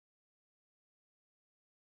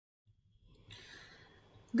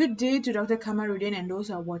Good day to Dr. Kamarudin and those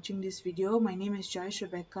who are watching this video. My name is JOYCE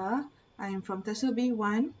Rebecca. I am from Tesl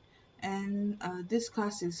B1 and this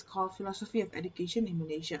class is called Philosophy of Education in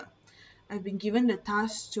Malaysia. I've been given the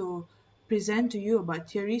task to present to you about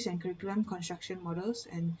theories and curriculum construction models,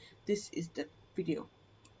 and this is the video.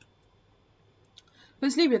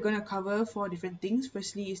 Firstly, we're going to cover four different things.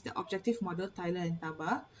 Firstly is the objective model, Tyler and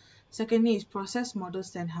Taba. Secondly is process model,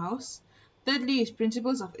 Stenhouse. Thirdly is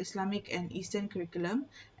principles of Islamic and Eastern curriculum.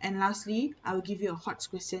 And lastly, I will give you a hot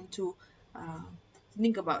question to uh,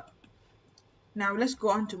 think about. Now let's go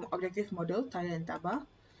on to objective model, Tyler and Taba.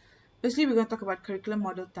 Firstly, we're going to talk about curriculum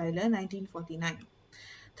model Tyler, 1949.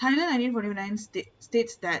 Tyler 1949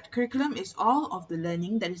 states that curriculum is all of the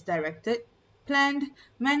learning that is directed, planned,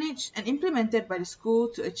 managed, and implemented by the school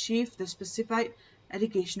to achieve the specified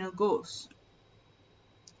educational goals.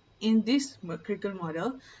 In this curriculum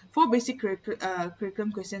model, four basic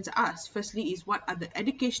curriculum questions are asked. Firstly is what are the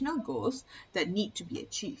educational goals that need to be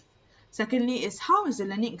achieved? Secondly is how is the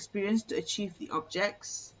learning experience to achieve the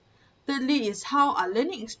objects? Thirdly is how are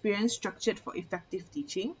learning experience structured for effective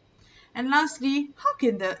teaching? And lastly, how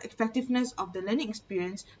can the effectiveness of the learning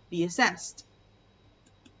experience be assessed?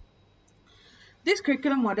 This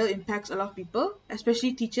curriculum model impacts a lot of people,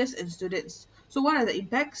 especially teachers and students. So what are the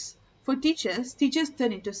impacts? For teachers, teachers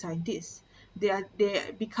turn into scientists. They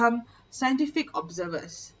become scientific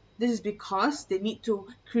observers. This is because they need to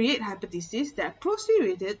create hypotheses that are closely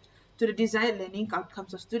related to the desired learning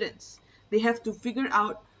outcomes of students. They have to figure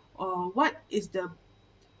out what does the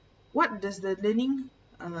learning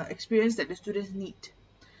experience that the students need.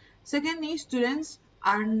 Secondly, students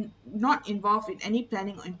are not involved in any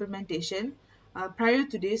planning or implementation. Prior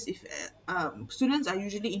to this, if students are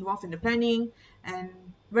usually involved in the planning and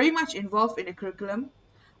very much involved in the curriculum,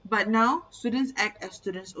 but now students act as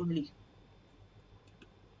students only.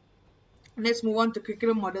 Let's move on to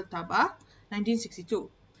curriculum model Taba, 1962.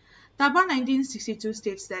 Taba 1962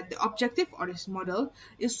 states that the objective of his model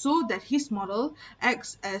is so that his model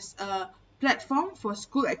acts as a platform for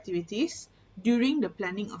school activities during the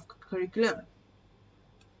planning of curriculum.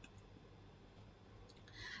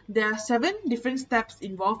 There are 7 different steps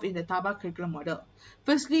involved in the Taba curriculum model.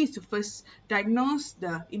 Firstly is to first diagnose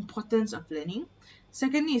the importance of learning.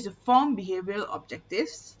 Secondly is to form behavioral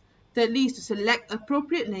objectives. Thirdly is to select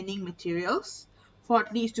appropriate learning materials.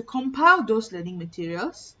 Fourthly is to compile those learning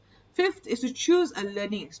materials. Fifth is to choose a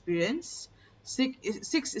learning experience.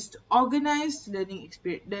 Six is to organize learning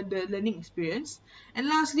the learning experience. And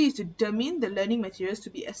lastly is to determine the learning materials to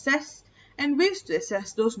be assessed and ways to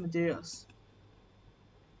assess those materials.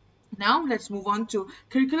 Now let's move on to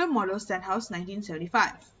Curriculum Model Stenhouse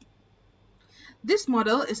 1975. This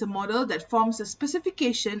model is a model that forms a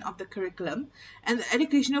specification of the curriculum and the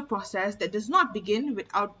educational process that does not begin with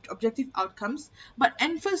objective outcomes but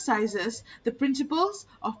emphasizes the principles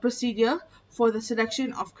of procedure for the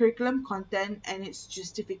selection of curriculum content and its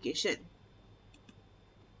justification.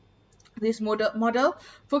 This model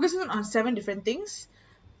focuses on 7 different things.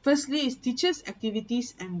 Firstly is teachers'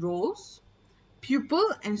 activities and roles. Pupil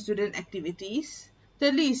and student activities.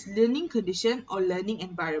 Thirdly is learning condition or learning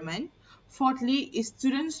environment. Fourthly is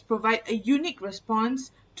students provide a unique response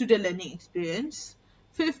to the learning experience.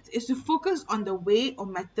 Fifth is to focus on the way or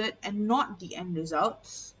method and not the end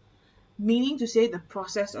results, meaning to say the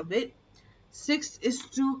process of it. Sixth is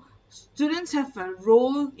to students have a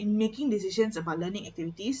role in making decisions about learning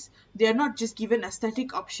activities. They are not just given a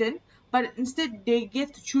static option, but instead they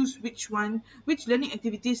get to choose which learning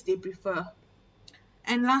activities they prefer.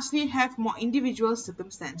 And lastly, have more individual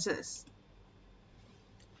circumstances.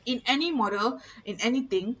 In any model, in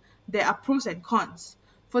anything, there are pros and cons.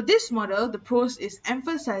 For this model, the pros is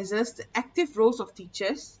emphasizes the active roles of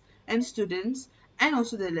teachers and students and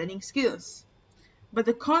also the learning skills. But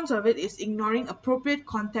the cons of it is ignoring appropriate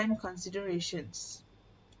content considerations.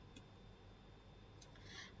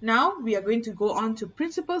 Now we are going to go on to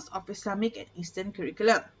principles of Islamic and Eastern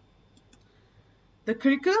curriculum. The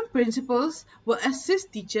curriculum principles will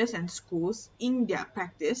assist teachers and schools in their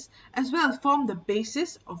practice as well as form the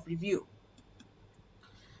basis of review.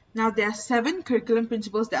 Now there are 7 curriculum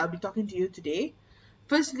principles that I'll be talking to you today.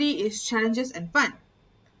 Firstly is challenges and fun.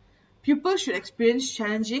 Pupils should experience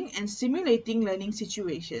challenging and stimulating learning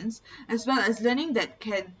situations as well as learning that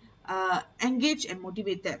can engage and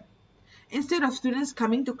motivate them. Instead of students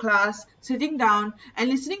coming to class, sitting down and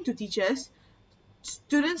listening to teachers,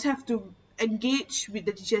 students have to engage with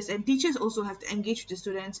the teachers and teachers also have to engage with the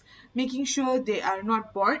students, making sure they are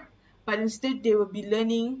not bored, but instead they will be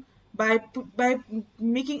learning by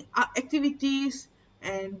making activities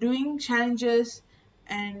and doing challenges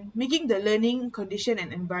and making the learning condition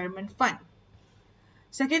and environment fun.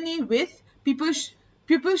 Secondly, with people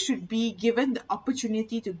should be given the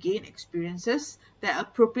opportunity to gain experiences that are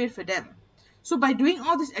appropriate for them. So by doing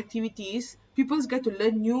all these activities, pupils get to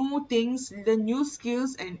learn new things, learn new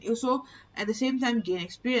skills, and also at the same time gain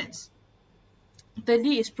experience.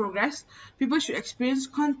 Thirdly is progress. People should experience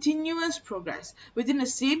continuous progress within the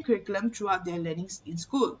same curriculum throughout their learnings in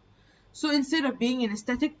school. So instead of being in a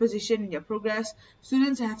static position in their progress,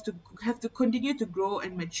 students have to continue to grow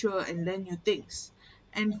and mature and learn new things.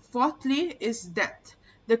 And fourthly is that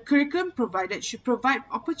the curriculum provided should provide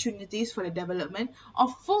opportunities for the development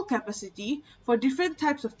of full capacity for different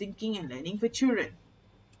types of thinking and learning for children.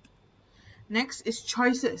 Next is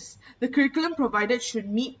choices. The curriculum provided should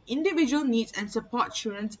meet individual needs and support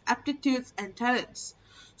children's aptitudes and talents.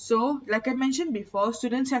 So, like I mentioned before,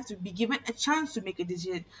 students have to be given a chance to make a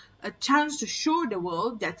decision, a chance to show the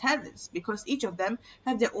world their talents, because each of them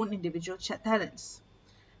have their own individual talents.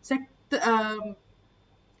 Sec- um,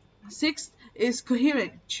 Sixth is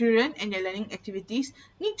coherent. Children and their learning activities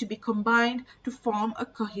need to be combined to form a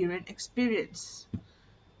coherent experience.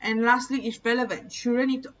 And lastly is relevant. Children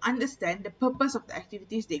need to understand the purpose of the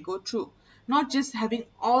activities they go through. Not just having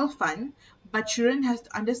all fun, but children have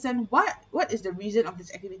to understand what is the reason of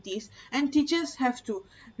these activities, and teachers have to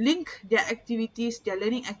link their activities, their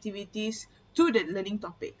learning activities to the learning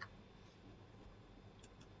topic.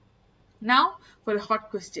 Now for the hot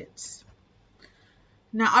questions.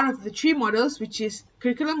 Now out of the three models, which is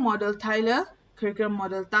curriculum model Tyler, curriculum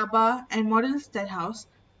model Taba, and model Stenhouse,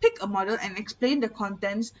 pick a model and explain the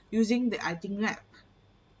contents using the I Think Lab.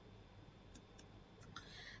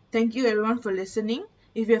 Thank you everyone for listening.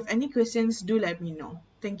 If you have any questions, do let me know.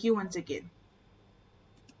 Thank you once again.